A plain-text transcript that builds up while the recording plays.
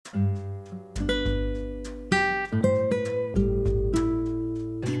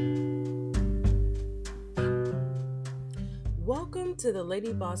to the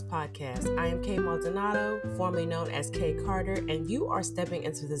Lady Boss Podcast. I am Kay Maldonado, formerly known as Kay Carter, and you are stepping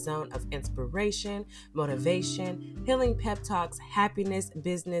into the zone of inspiration, motivation, healing pep talks, happiness,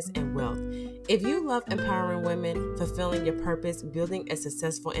 business, and wealth. If you love empowering women, fulfilling your purpose, building a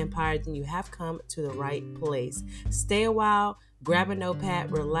successful empire, then you have come to the right place. Stay a while, grab a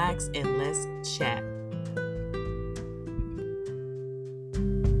notepad, relax, and let's chat.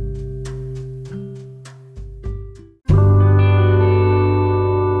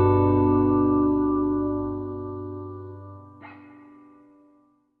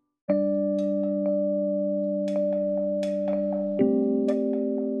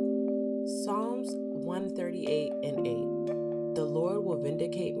 Psalms 138 and 8. The Lord will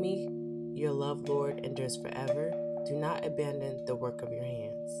vindicate me. Your love, Lord, endures forever. Do not abandon the work of your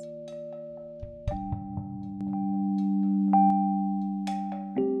hands.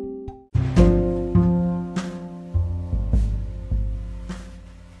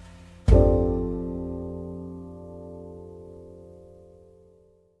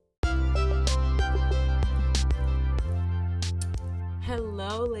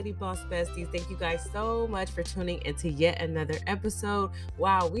 Hello, Lady Boss Besties. Thank you guys so much for tuning into yet another episode.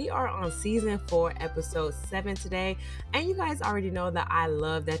 Wow, we are on season 4, episode 7 today. And you guys already know that I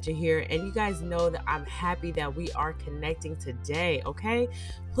love that you're here. And you guys know that I'm happy that we are connecting today, okay?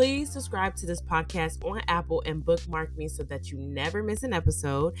 Please subscribe to this podcast on Apple and bookmark me so that you never miss an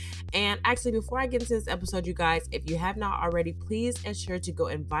episode. And actually, before I get into this episode, you guys, if you have not already, please ensure to go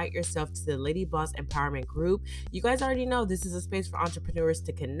invite yourself to the Lady Boss Empowerment Group. You guys already know this is a space for entrepreneurs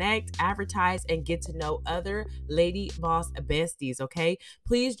to connect, advertise, and get to know other Lady Boss besties, okay?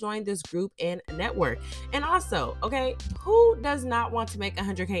 Please join this group and network. And also, okay, who does not want to make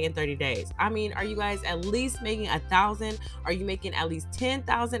 100K in 30 days? I mean, are you guys at least making 1,000? Are you making at least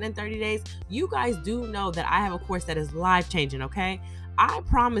 10,000 in 30 days? You guys do know that I have a course that is life-changing, okay? I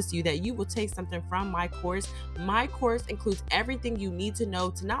promise you that you will take something from my course. My course includes everything you need to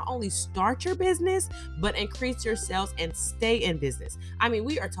know to not only start your business, but increase your sales and stay in business. I mean,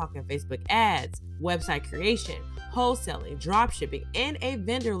 we are talking Facebook ads, website creation, wholesaling, drop shipping, and a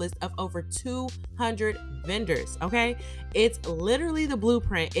vendor list of over 200 vendors, okay? It's literally the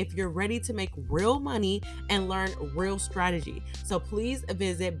blueprint if you're ready to make real money and learn real strategy. So please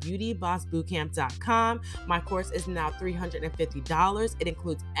visit beautybossbootcamp.com. My course is now $350. It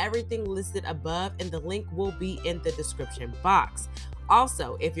includes everything listed above, and the link will be in the description box.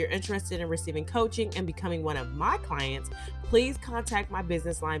 Also, if you're interested in receiving coaching and becoming one of my clients, please contact my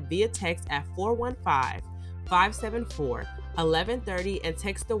business line via text at 415-574-1130 and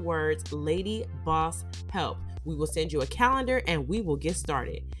text the words Lady Boss Help. We will send you a calendar and we will get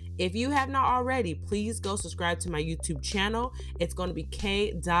started. If you have not already, please go subscribe to my YouTube channel. It's going to be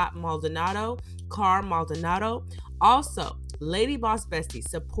K.Maldonado, Car Maldonado. Also, Lady Boss Besties,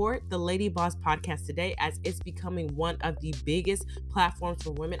 support the Lady Boss Podcast today as it's becoming one of the biggest platforms for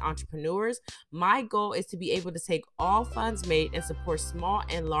women entrepreneurs. My goal is to be able to take all funds made and support small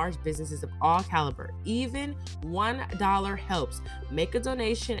and large businesses of all caliber. Even $1 helps. Make a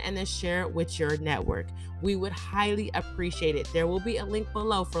donation and then share it with your network. We would highly appreciate it. There will be a link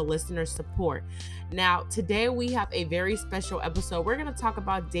below for listener support. Now, today we have a very special episode. We're going to talk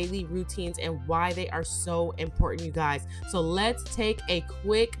about daily routines and why they are so important, you guys. So let's take a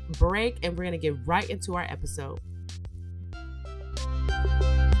quick break and we're going to get right into our episode.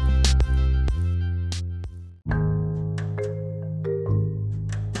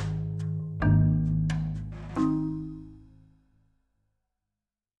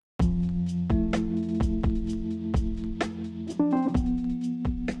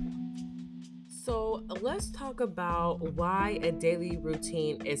 Let's talk about why a daily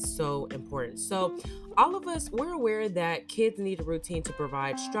routine is so important. So all of us, we're aware that kids need a routine to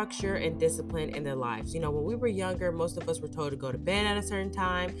provide structure and discipline in their lives. You know, when we were younger, most of us were told to go to bed at a certain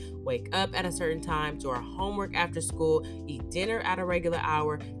time, wake up at a certain time, do our homework after school, eat dinner at a regular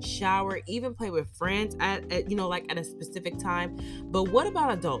hour, shower, even play with friends at a specific time. But what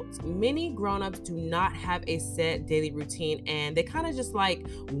about adults? Many grown-ups do not have a set daily routine and they kind of just like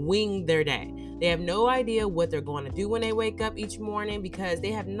wing their day. They have no idea what they're going to do when they wake up each morning because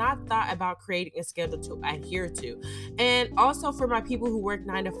they have not thought about creating a schedule to adhere to. And also for my people who work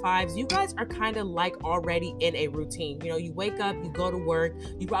 9 to 5s, you guys are kind of like already in a routine. You know, you wake up, you go to work,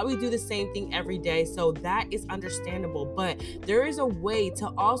 you probably do the same thing every day. So that is understandable. But there is a way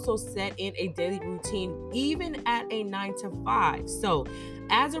to also set in a daily routine even at a 9 to 5. So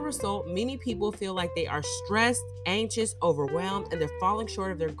As a result, many people feel like they are stressed, anxious, overwhelmed, and they're falling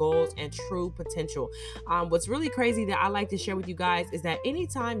short of their goals and true potential. What's really crazy that I like to share with you guys is that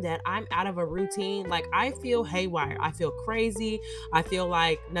anytime that I'm out of a routine, like I feel haywire, I feel crazy, I feel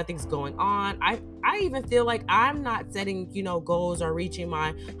like nothing's going on. I even feel like I'm not setting, goals or reaching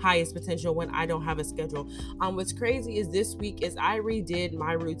my highest potential when I don't have a schedule. What's crazy is this week is I redid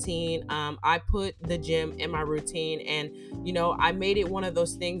my routine. I put the gym in my routine, and I made it one of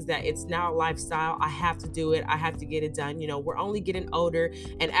those things that it's now a lifestyle. I have to do it. I have to get it done. We're only getting older,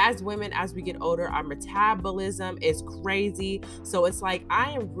 and as women, as we get older, our metabolism is crazy. So it's like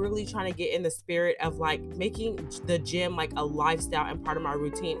I am really trying to get in the spirit of like making the gym like a lifestyle and part of my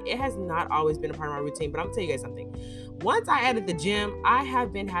routine. It has not always been a part of my routine, but I'm gonna tell you guys something. Once I added the gym, I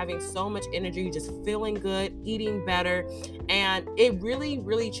have been having so much energy, just feeling good, eating better, and it really,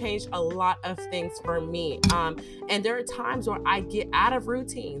 really changed a lot of things for me. And there are times where I get out of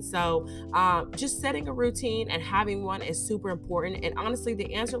routine. So just setting a routine and having one is super important. And honestly,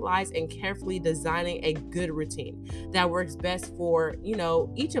 the answer lies in carefully designing a good routine that works best for,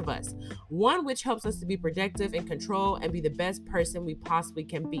 each of us. One which helps us to be productive and control and be the best person we possibly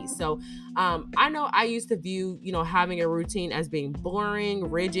can be. So I know I used to view, having a routine as being boring,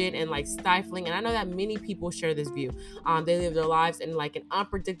 rigid, and like stifling. And I know that many people share this view. They live their lives in like an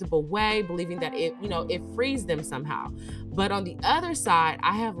unpredictable way, believing that it frees them somehow. But on the other side,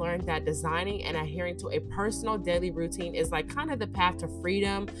 I have learned that designing and adhering to a personal daily routine is like kind of the path to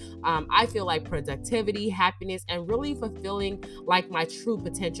freedom. I feel like productivity, happiness, and really fulfilling like my true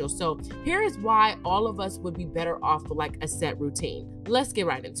potential. So here is why all of us would be better off with like a set routine. Let's get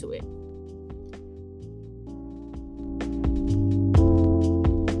right into it.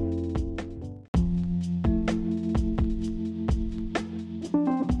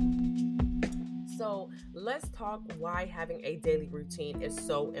 Let's talk why having a daily routine is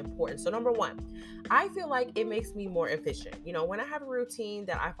so important. So number one, I feel like it makes me more efficient. When I have a routine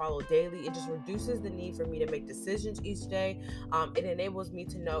that I follow daily, it just reduces the need for me to make decisions each day. It enables me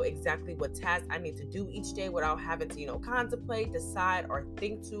to know exactly what tasks I need to do each day without having to, contemplate, decide, or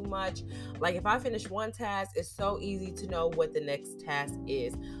think too much. Like if I finish one task, it's so easy to know what the next task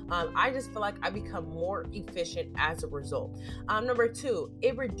is. I just feel like I become more efficient as a result. Number two,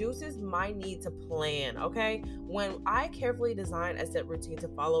 it reduces my need to plan. Okay. When I carefully design a set routine to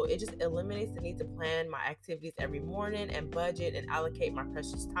follow, it just eliminates the need to plan my activities every morning and budget and allocate my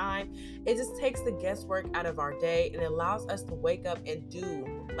precious time. It just takes the guesswork out of our day and allows us to wake up and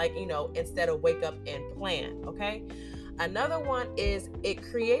do instead of wake up and plan. Okay. Another one is it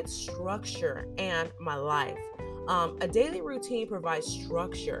creates structure in my life. A daily routine provides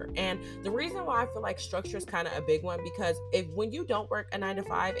structure. And the reason why I feel like structure is kind of a big one, because when you don't work a 9 to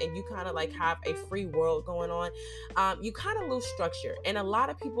 5 and you kind of like have a free world going on, you kind of lose structure. And a lot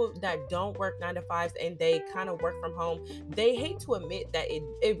of people that don't work 9 to 5s and they kind of work from home, they hate to admit that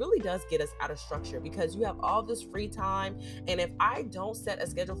it really does get us out of structure, because you have all this free time. And if I don't set a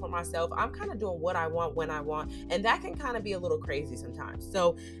schedule for myself, I'm kind of doing what I want when I want. And that can kind of be a little crazy sometimes.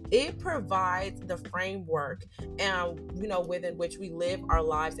 So it provides the framework and within which we live our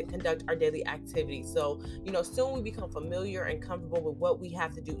lives and conduct our daily activities. So soon we become familiar and comfortable with what we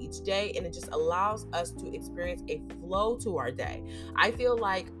have to do each day, and it just allows us to experience a flow to our day. I feel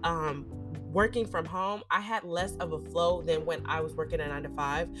like working from home, I had less of a flow than when I was working a 9 to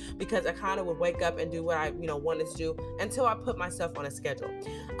 5, because I kind of would wake up and do what I wanted to do until I put myself on a schedule.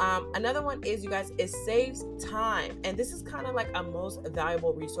 Another one is, you guys, it saves time. And this is kind of like a most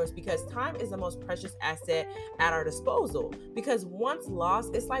valuable resource, because time is the most precious asset at our disposal, because once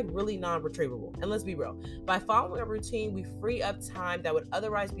lost, it's like really non-retrievable. And let's be real, by following a routine, we free up time that would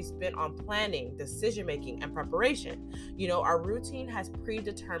otherwise be spent on planning, decision making, and preparation. Our routine has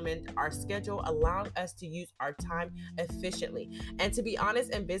predetermined our schedule, allowing us to use our time efficiently. And to be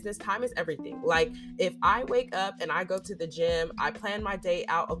honest, in business, time is everything. Like if I wake up and I go to the gym, I plan my day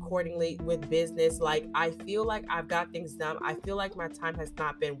out accordingly with business. Like I feel like I've got things done. I feel like my time has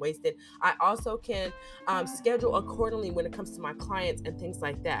not been wasted. I also can schedule accordingly when it comes to my clients and things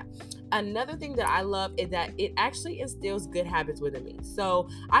like that. Another thing that I love is that it actually instills good habits within me. So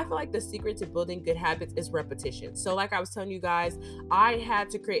I feel like the secret to building good habits is repetition. So like I was telling you guys, I had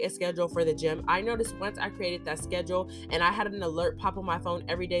to create a schedule for the the gym. I noticed once I created that schedule and I had an alert pop on my phone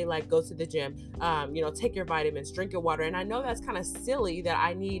every day, like go to the gym, take your vitamins, drink your water. And I know that's kind of silly that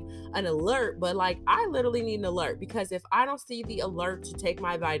I need an alert, but like I literally need an alert, because if I don't see the alert to take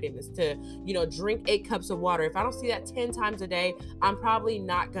my vitamins, to, drink 8 cups of water, if I don't see that 10 times a day, I'm probably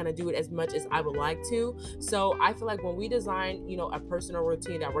not going to do it as much as I would like to. So I feel like when we design, a personal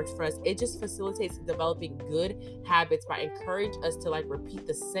routine that works for us, it just facilitates developing good habits by encouraging us to like repeat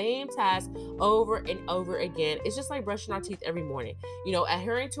the same task over and over again. It's just like brushing our teeth every morning.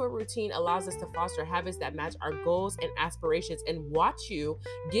 Adhering to a routine allows us to foster habits that match our goals and aspirations and watch you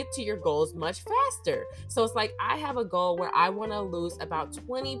get to your goals much faster. So it's like I have a goal where I want to lose about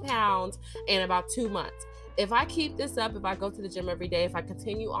 20 pounds in about 2 months. If I keep this up, if I go to the gym every day, if I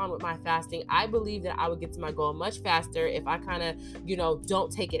continue on with my fasting, I believe that I would get to my goal much faster if I kind of,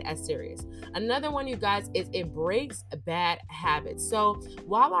 don't take it as serious. Another one, you guys, is it breaks bad habits. So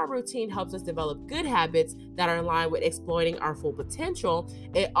while our routine helps us develop good habits that are in line with exploiting our full potential,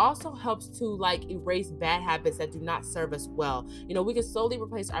 it also helps to like erase bad habits that do not serve us well. We can slowly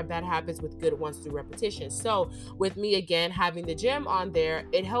replace our bad habits with good ones through repetition. So with me, again, having the gym on there,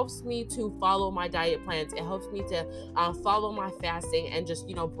 it helps me to follow my diet plans. It helps me to follow my fasting and just,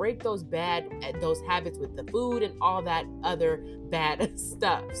 break those habits with the food and all that other bad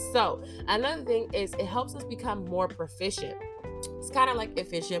stuff. So another thing is it helps us become more proficient. It's kind of like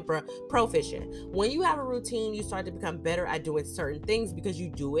efficient, proficient. When you have a routine, you start to become better at doing certain things because you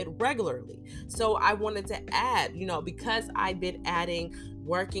do it regularly. So I wanted to add, because I've been adding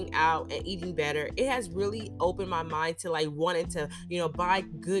working out and eating better, it has really opened my mind to like wanting to, buy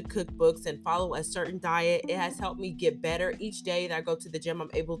good cookbooks and follow a certain diet. It has helped me get better each day that I go to the gym. I'm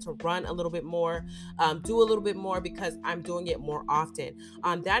able to run a little bit more, do a little bit more because I'm doing it more often.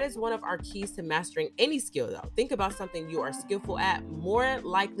 That is one of our keys to mastering any skill though. Think about something you are skillful at. More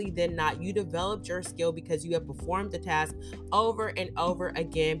likely than not, you developed your skill because you have performed the task over and over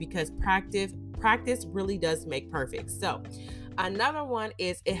again, because practice really does make perfect. So another one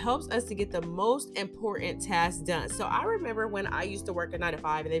is it helps us to get the most important tasks done. So I remember when I used to work a 9 to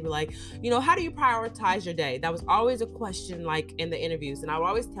 5 and they'd be like, how do you prioritize your day? That was always a question like in the interviews. And I would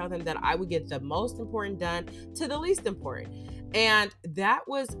always tell them that I would get the most important done to the least important. And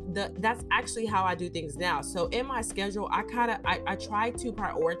that's actually how I do things now. So in my schedule, I try to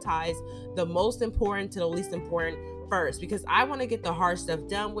prioritize the most important to the least important first, because I want to get the hard stuff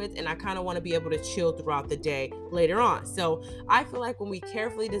done with, and I kind of want to be able to chill throughout the day later on. So I feel like when we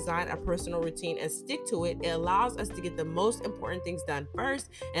carefully design a personal routine and stick to it, it allows us to get the most important things done first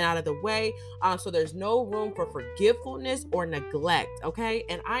and out of the way. So there's no room for forgetfulness or neglect. Okay.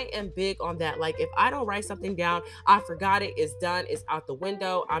 And I am big on that. Like if I don't write something down, I forgot it, it's done, it's out the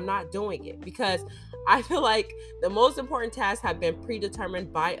window. I'm not doing it, because I feel like the most important tasks have been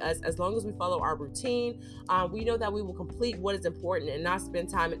predetermined by us. As long as we follow our routine, we know that we will complete what is important and not spend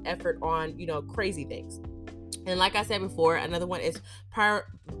time and effort on, crazy things. And like I said before, another one is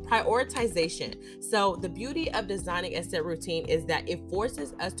prioritization. So the beauty of designing a set routine is that it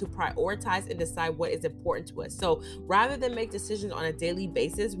forces us to prioritize and decide what is important to us. So rather than make decisions on a daily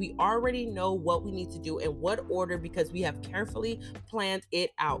basis, we already know what we need to do in what order because we have carefully planned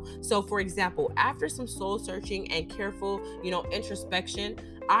it out. So for example, after some soul searching and careful, introspection,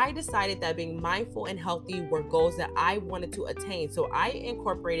 I decided that being mindful and healthy were goals that I wanted to attain. So I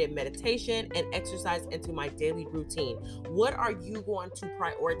incorporated meditation and exercise into my daily routine. What are you going to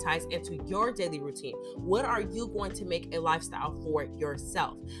prioritize into your daily routine? What are you going to make a lifestyle for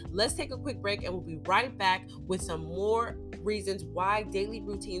yourself? Let's take a quick break and we'll be right back with some more reasons why daily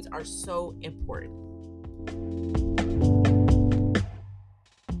routines are so important.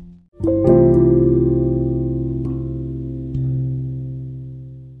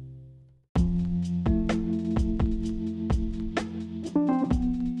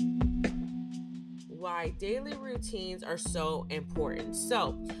 Why daily routines are so important.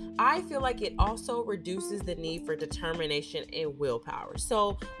 So I feel like it also reduces the need for determination and willpower.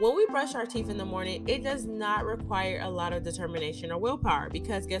 So when we brush our teeth in the morning, it does not require a lot of determination or willpower,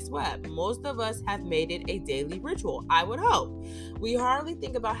 because guess what? Most of us have made it a daily ritual, I would hope. We hardly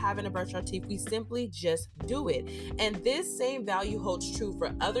think about having to brush our teeth. We simply just do it. And this same value holds true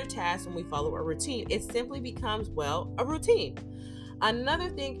for other tasks when we follow a routine. It simply becomes, a routine. Another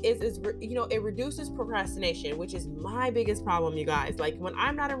thing is it reduces procrastination, which is my biggest problem, you guys. Like when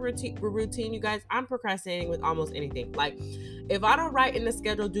I'm not in routine, you guys, I'm procrastinating with almost anything. Like if I don't write in the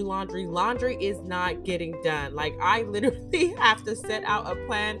schedule, do laundry is not getting done. Like I literally have to set out a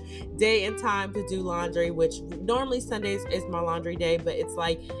plan, day and time to do laundry, which normally Sundays is my laundry day, but it's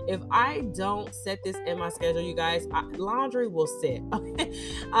like if I don't set this in my schedule, you guys, laundry will sit.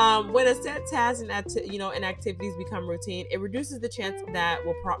 When a set task and activities become routine, it reduces the chance that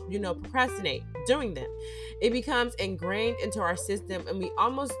we'll procrastinate doing them. It becomes ingrained into our system, and we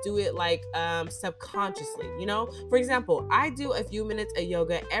almost do it like subconsciously. For example, I do a few minutes of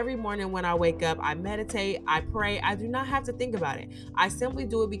yoga every morning when I wake up. I meditate, I pray. I do not have to think about it. I simply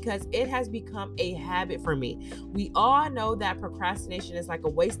do it because it has become a habit for me. We all know that procrastination is like a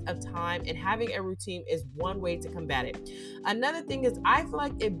waste of time, and having a routine is one way to combat it. Another thing is I feel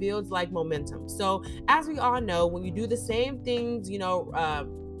like it builds like momentum. So as we all know, when you do the same things,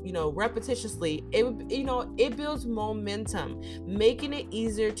 repetitiously, it builds momentum, making it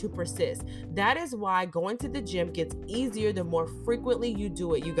easier to persist. That is why going to the gym gets easier the more frequently you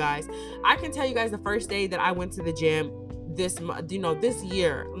do it, you guys. I can tell you guys the first day that I went to the gym this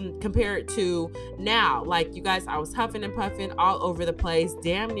year compared to now, like you guys, I was huffing and puffing all over the place,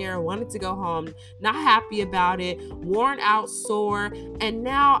 damn near wanted to go home, not happy about it, worn out, sore. And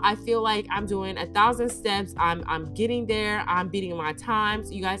now I feel like I'm doing 1,000 steps. I'm getting there. I'm beating my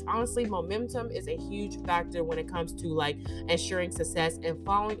times. You guys, honestly, momentum is a huge factor when it comes to like ensuring success, and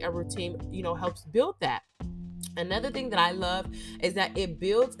following a routine, helps build that. Another thing that I love is that it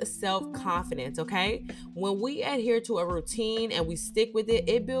builds a self-confidence, okay? When we adhere to a routine and we stick with it,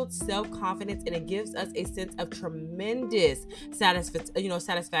 it builds self-confidence, and it gives us a sense of tremendous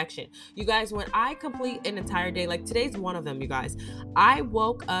satisfaction. You guys, when I complete an entire day, like today's one of them, you guys, I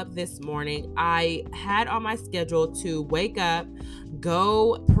woke up this morning, I had on my schedule to wake up,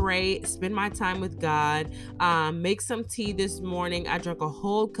 go pray, spend my time with God, make some tea this morning. I drank a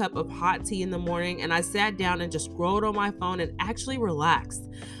whole cup of hot tea in the morning, and I sat down and just scrolled on my phone and actually relaxed.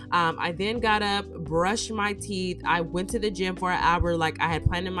 I then got up, brushed my teeth. I went to the gym for an hour like I had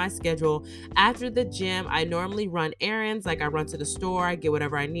planned in my schedule. After the gym, I normally run errands. Like I run to the store, I get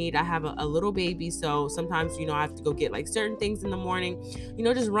whatever I need. I have a little baby, so sometimes, I have to go get like certain things in the morning,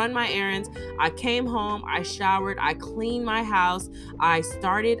 just run my errands. I came home, I showered, I cleaned my house, I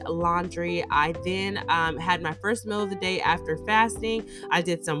started laundry. I then had my first meal of the day after fasting. I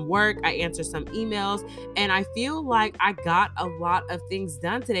did some work, I answered some emails, and I feel like I got a lot of things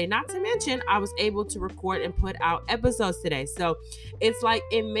done today. Not to mention, I was able to record and put out episodes today. So it's like,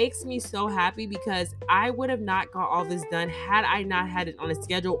 it makes me so happy because I would have not got all this done had I not had it on a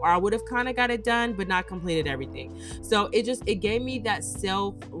schedule, or I would have kind of got it done, but not completed everything. So it gave me that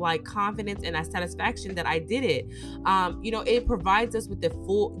self confidence and that satisfaction that I did it. It provides us with the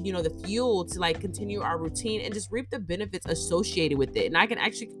fuel to like continue our routine and just reap the benefits associated with it. And I can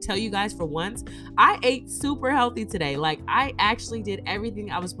actually tell you guys, for once, I ate super healthy today. Like I actually did everything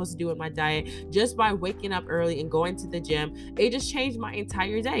I was supposed to do in my diet just by waking up early and going to the gym. It just changed my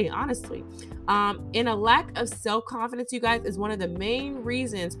entire day, honestly. And a lack of self-confidence, you guys, is one of the main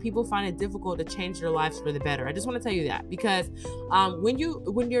reasons people find it difficult to change their lives for the better. I just want to tell you that, because when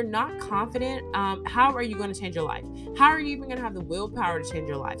you're not confident, how are you going to change your life? How are you even going to have the willpower to change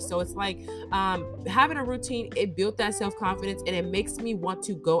your life? So it's like having a routine, it built that self-confidence, and it makes me want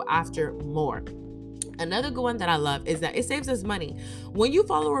to go after more. Another good one that I love is that it saves us money. When you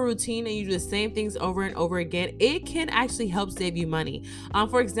follow a routine and you do the same things over and over again, it can actually help save you money.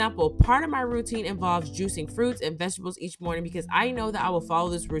 For example, part of my routine involves juicing fruits and vegetables each morning, because I know that I will follow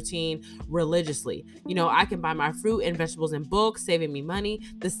this routine religiously. I can buy my fruit and vegetables in bulk, saving me money.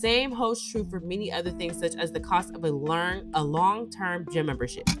 The same holds true for many other things, such as the cost of a long-term gym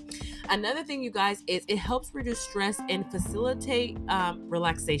membership. Another thing, you guys, is it helps reduce stress and facilitate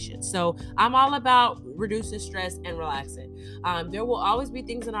relaxation. So I'm all about reducing stress and relaxing. There will always be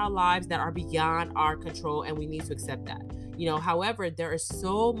things in our lives that are beyond our control, and we need to accept that. However, there is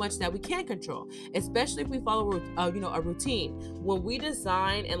so much that we can't control, especially if we follow a routine. When we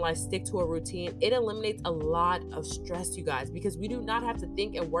design and stick to a routine, it eliminates a lot of stress, you guys, because we do not have to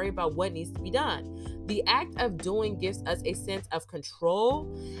think and worry about what needs to be done. The act of doing gives us a sense of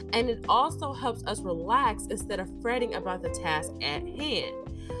control, and it also helps us relax instead of fretting about the task at hand.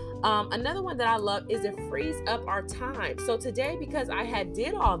 Another one that I love is it frees up our time. So today, because I had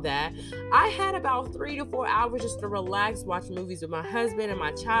did all that, I had about 3 to 4 hours just to relax, watch movies with my husband and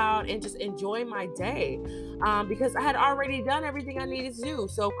my child, and just enjoy my day, because I had already done everything I needed to do.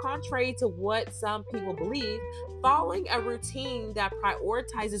 So contrary to what some people believe, following a routine that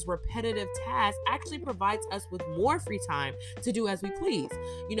prioritizes repetitive tasks actually provides us with more free time to do as we please.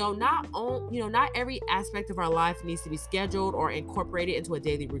 Not every aspect of our life needs to be scheduled or incorporated into a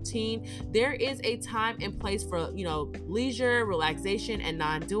daily routine. There is a time and place for, leisure, relaxation, and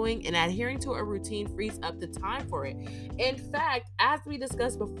non-doing, and adhering to a routine frees up the time for it. In fact, as we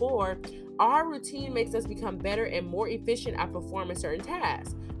discussed before, our routine makes us become better and more efficient at performing certain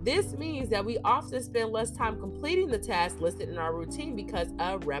tasks. This means that we often spend less time completing the tasks listed in our routine because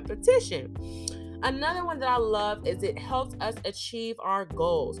of repetition. Another one that I love is it helps us achieve our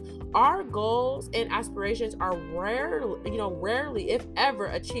goals. Our goals and aspirations are rarely, if ever,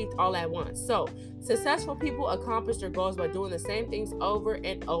 achieved all at once. So, successful people accomplish their goals by doing the same things over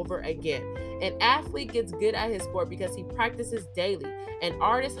and over again. An athlete gets good at his sport because he practices daily. An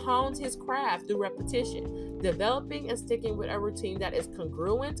artist hones his craft through repetition. Developing and sticking with a routine that is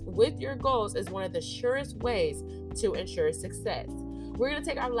congruent with your goals is one of the surest ways to ensure success. We're going to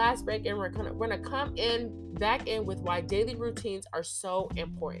take our last break, and we're going to come back in with why daily routines are so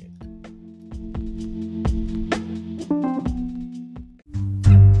important.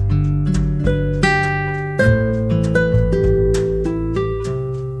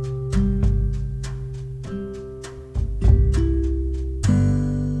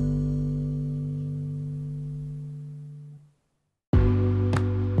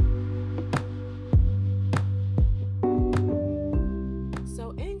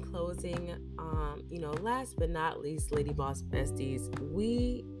 So in closing, last but not least, Lady Boss Besties,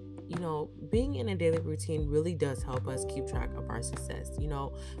 being in a daily routine really does help us keep track of our success.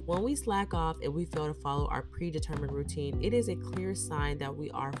 When we slack off and we fail to follow our predetermined routine, it is a clear sign that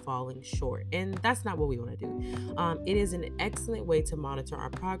we are falling short. And that's not what we want to do. It is an excellent way to monitor our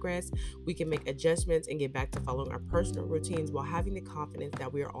progress. We can make adjustments and get back to following our personal routines while having the confidence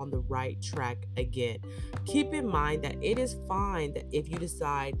that we are on the right track again. Keep in mind that it is fine that if you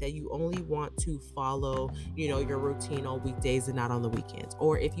decide that you only want to follow, your routine on weekdays and not on the weekends,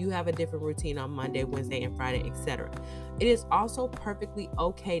 or if you have a different routine on Monday, Wednesday, and Friday, etc. It is also perfectly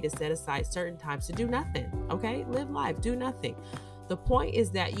okay to set aside certain times to do nothing. Okay? Live life, do nothing. The point is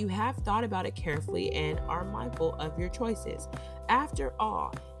that you have thought about it carefully and are mindful of your choices. After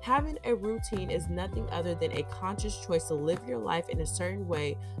all, having a routine is nothing other than a conscious choice to live your life in a certain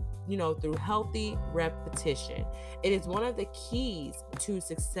way, through healthy repetition. It is one of the keys to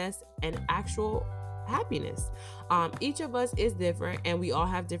success and actual happiness. Each of us is different, and we all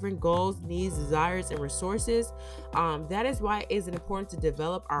have different goals, needs, desires, and resources. That is why it is important to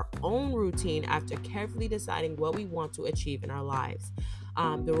develop our own routine after carefully deciding what we want to achieve in our lives.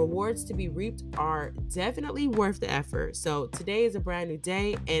 The rewards to be reaped are definitely worth the effort. So today is a brand new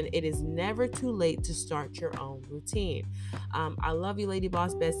day, and it is never too late to start your own routine. I love you, Lady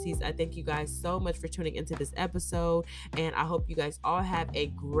Boss Besties. I thank you guys so much for tuning into this episode, and I hope you guys all have a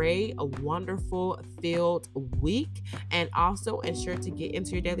great, wonderful, filled week, and also ensure to get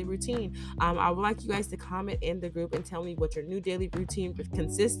into your daily routine. I would like you guys to comment in the group and tell me what your new daily routine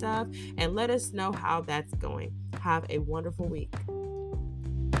consists of, and let us know how that's going. Have a wonderful week.